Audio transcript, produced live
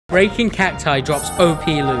Breaking cacti drops OP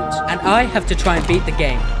loot, and I have to try and beat the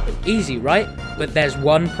game. Easy, right? But there's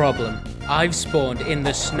one problem. I've spawned in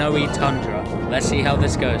the snowy tundra. Let's see how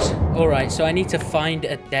this goes. Alright, so I need to find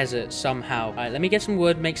a desert somehow. Alright, let me get some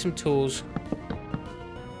wood, make some tools.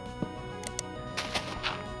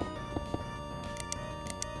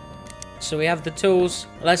 So we have the tools.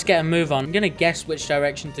 Let's get a move on. I'm gonna guess which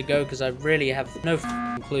direction to go because I really have no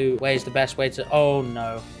clue where's the best way to... Oh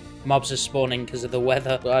no. Mobs are spawning because of the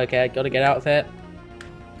weather. Okay, I gotta get out of here.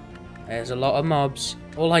 There's a lot of mobs.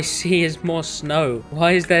 All I see is more snow.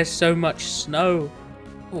 Why is there so much snow?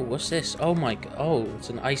 Oh, what's this? Oh my god. Oh,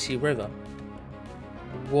 it's an icy river.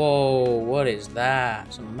 Whoa, what is that?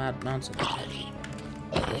 It's a mad mountain.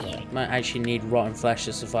 Might actually need rotten flesh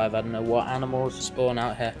to survive. I don't know what animals spawn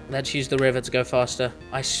out here. Let's use the river to go faster.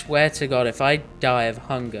 I swear to god, if I die of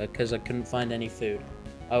hunger because I couldn't find any food,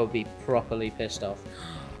 I would be properly pissed off.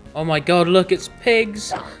 Oh my god, look, it's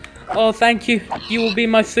pigs. Oh, thank you. You will be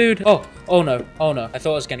my food. Oh no. Oh no. I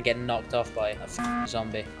thought I was going to get knocked off by a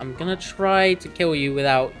zombie. I'm going to try to kill you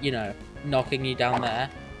without, you know, knocking you down there.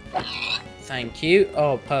 Thank you.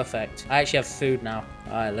 Oh, perfect. I actually have food now.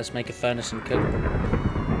 Alright, let's make a furnace and cook.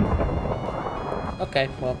 Okay,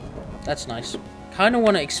 well, that's nice. Kind of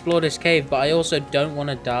want to explore this cave, but I also don't want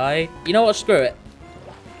to die. You know what? Screw it.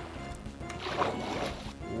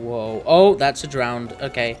 Whoa. Oh, that's a drowned.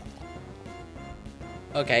 Okay.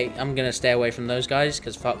 Okay, I'm going to stay away from those guys,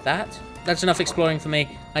 because fuck that. That's enough exploring for me.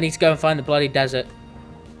 I need to go and find the bloody desert.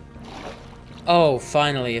 Oh,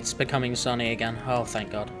 finally, it's becoming sunny again. Oh,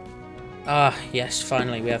 thank God. Ah, yes,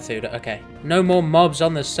 finally, we have food. Okay. No more mobs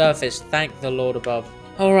on the surface, thank the Lord above.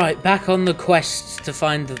 Alright, back on the quest to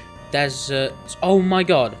find the desert. Oh my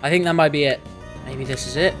god, I think that might be it. Maybe this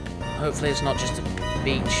is it. Hopefully it's not just a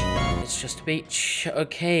beach. It's just a beach.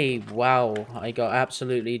 Okay, wow, I got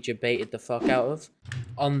absolutely debated the fuck out of.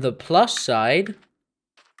 On the plus side,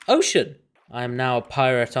 ocean. I am now a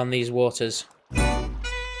pirate on these waters.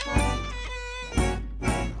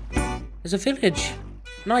 There's a village.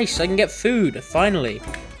 Nice, I can get food, finally.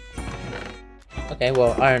 Okay,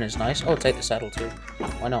 well, iron is nice. I'll take the saddle too.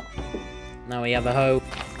 Why not? Now we have a hoe.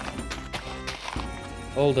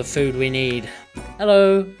 All the food we need.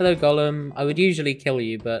 Hello. Hello, Golem. I would usually kill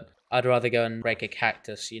you, but I'd rather go and break a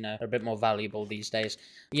cactus, you know. They're a bit more valuable these days.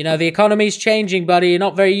 You know, the economy's changing, buddy. You're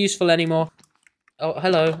not very useful anymore. Oh,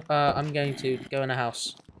 hello. I'm going to go in a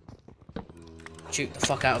house. Shoot the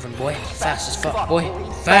fuck out of him, boy. Fast as fuck, boy.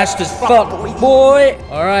 Fast as fuck, boy.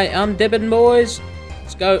 Alright, I'm dipping, boys.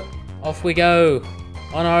 Let's go. Off we go.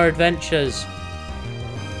 On our adventures.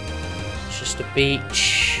 It's just a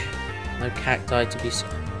beach. No cacti to be seen.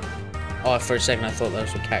 Oh, for a second I thought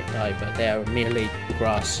those were cacti, but they are merely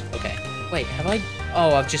grass. Okay. Wait, have I...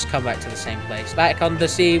 Oh, I've just come back to the same place. Back on the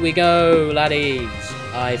sea we go, laddies.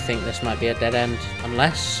 I think this might be a dead end.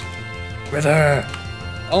 Unless... River!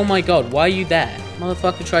 Oh my god, why are you there?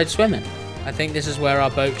 Motherfucker tried swimming. I think this is where our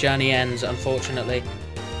boat journey ends, unfortunately.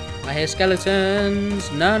 I hear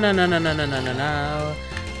skeletons. No.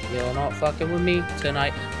 You're not fucking with me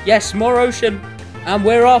tonight. Yes, more ocean. And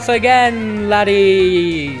we're off again,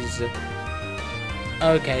 laddies.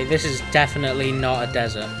 Okay, this is definitely not a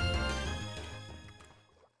desert.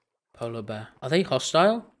 Polar bear. Are they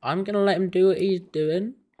hostile? I'm gonna let him do what he's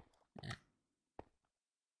doing.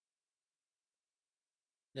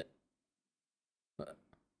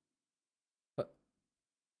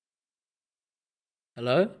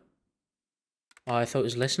 Hello? Oh, I thought it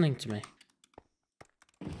was listening to me.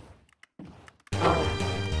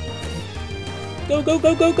 Go, go,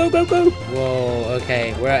 go, go, go, go, go! Whoa,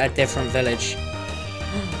 okay, we're at a different village.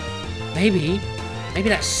 Maybe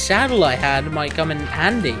that saddle I had might come in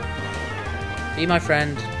handy. Be my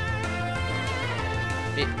friend.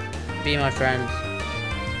 Be my friend.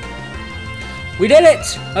 We did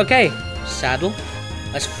it! Okay, saddle.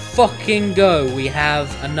 Let's fucking go. We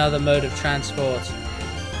have another mode of transport.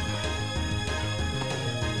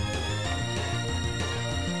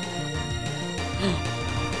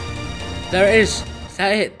 There it is. Is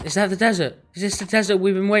that it? Is that the desert? Is this the desert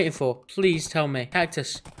we've been waiting for? Please tell me.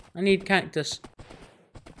 Cactus. I need cactus.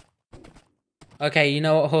 Okay, you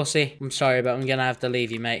know what, horsey? I'm sorry, but I'm gonna have to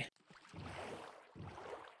leave you, mate.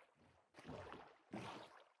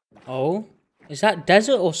 Oh? Is that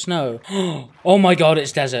desert or snow? Oh my god,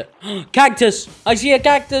 it's desert. Cactus! I see a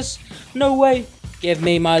cactus! No way! Give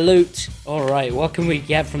me my loot. Alright, what can we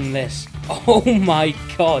get from this? Oh my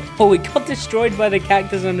god. Oh, it got destroyed by the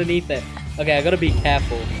cactus underneath it. Okay, I gotta be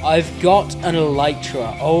careful. I've got an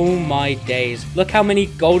elytra. Oh my days. Look how many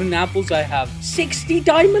golden apples I have. 60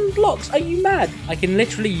 diamond blocks. Are you mad? I can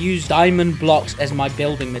literally use diamond blocks as my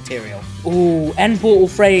building material. Ooh, end portal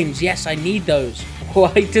frames. Yes, I need those.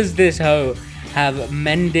 Why does this hoe have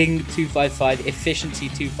mending 255, efficiency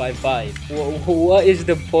 255? What is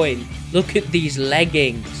the point? Look at these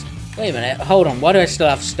leggings. Wait a minute. Hold on. Why do I still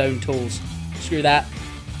have stone tools? Screw that.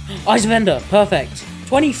 Ice vendor. Perfect.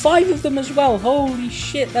 25 of them as well. Holy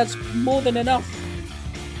shit, that's more than enough.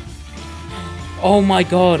 Oh my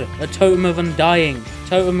god, a totem of undying.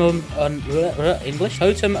 Totem of English?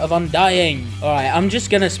 Totem of undying. Alright, I'm just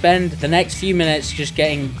gonna spend the next few minutes just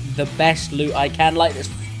getting the best loot I can, like this.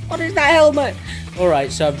 What is that helmet?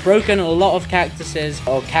 Alright, so I've broken a lot of cactuses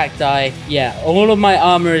or cacti. Yeah, all of my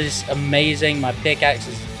armor is amazing. My pickaxe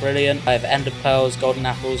is brilliant. I have ender pearls, golden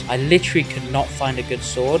apples. I literally could not find a good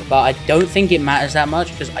sword, but I don't think it matters that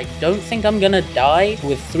much because I don't think I'm gonna die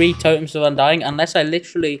with 3 totems of undying unless I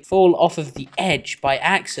literally fall off of the edge by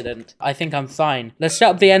accident. I think I'm fine. Let's set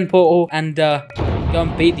up the end portal and go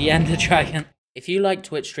and beat the ender dragon. If you like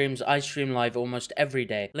Twitch streams, I stream live almost every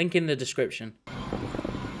day. Link in the description.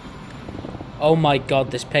 Oh my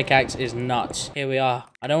god, this pickaxe is nuts. Here we are.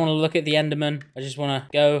 I don't want to look at the Enderman. I just want to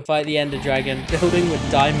go fight the Ender Dragon. Building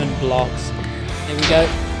with diamond blocks. Here we go.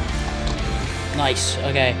 Nice.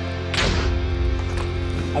 Okay.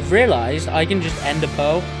 I've realized I can just Ender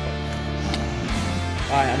Pearl.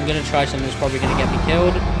 Alright, I'm going to try something that's probably going to get me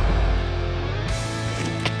killed.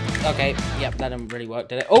 Okay. Yep, that didn't really work,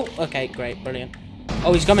 did it? Oh, okay. Great. Brilliant.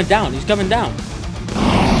 Oh, he's coming down. He's coming down.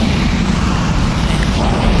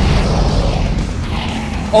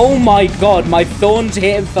 Oh my god, my thorns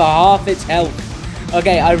hit him for half its health.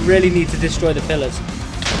 Okay, I really need to destroy the pillars.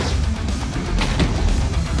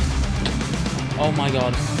 Oh my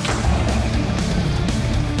god.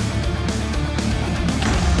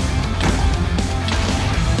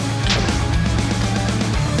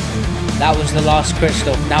 That was the last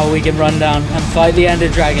crystal. Now we can run down and fight the Ender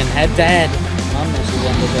Dragon head to head. Come on, this is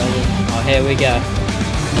Ender Dragon. Oh, here we go.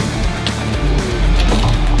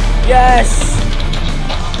 Yes!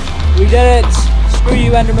 We did it! Screw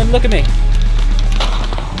you, Enderman, look at me.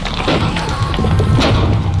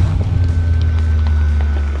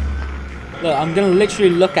 Look, I'm gonna literally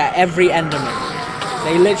look at every Enderman.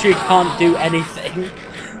 They literally can't do anything.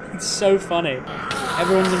 It's so funny.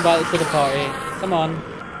 Everyone's invited to the party. Come on.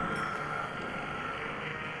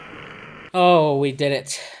 Oh, we did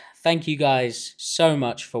it. Thank you guys so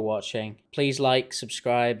much for watching. Please like,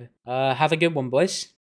 subscribe. Have a good one, boys.